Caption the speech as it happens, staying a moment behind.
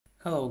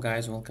Hello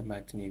guys, welcome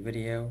back to a new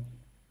video.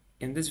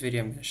 In this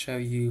video, I'm going to show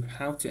you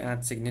how to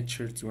add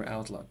signature to your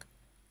Outlook.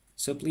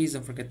 So please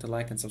don't forget to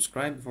like and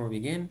subscribe before we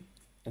begin,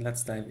 and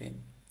let's dive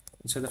in.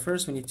 So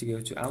first we need to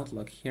go to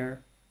Outlook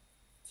here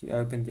to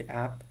open the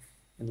app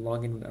and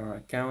log in with our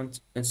account.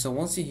 And so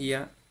once you're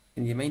here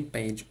in the main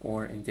page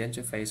or in the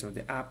interface of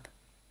the app,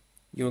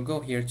 you'll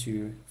go here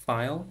to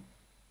File,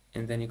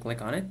 and then you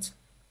click on it.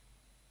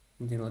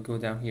 And then you'll go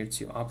down here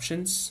to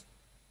Options.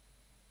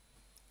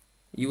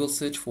 You will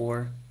search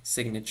for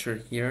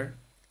signature here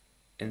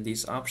in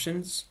these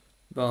options,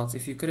 but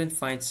if you couldn't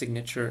find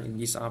signature in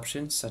these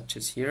options such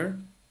as here,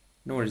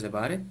 no worries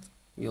about it.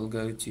 You'll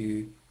go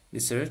to the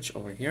search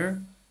over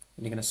here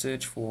and you're gonna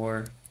search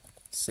for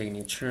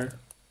signature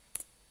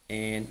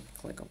and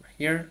click over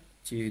here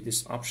to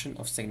this option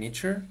of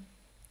signature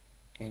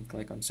and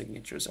click on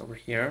signatures over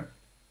here.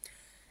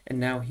 And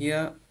now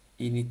here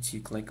you need to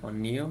click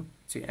on new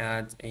to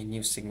add a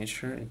new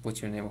signature and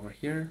put your name over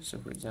here. So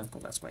for example,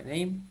 that's my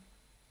name.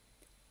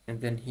 And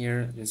then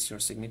here is your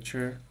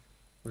signature,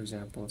 for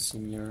example,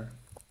 senior.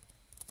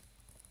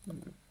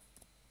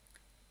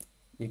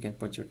 You can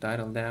put your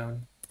title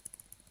down,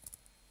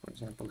 for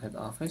example, head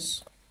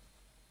office.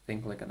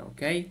 Then click on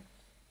OK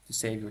to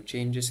save your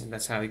changes, and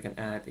that's how you can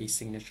add a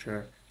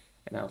signature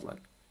in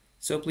Outlook.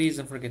 So please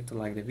don't forget to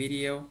like the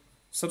video,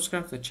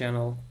 subscribe to the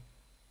channel,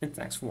 and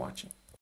thanks for watching.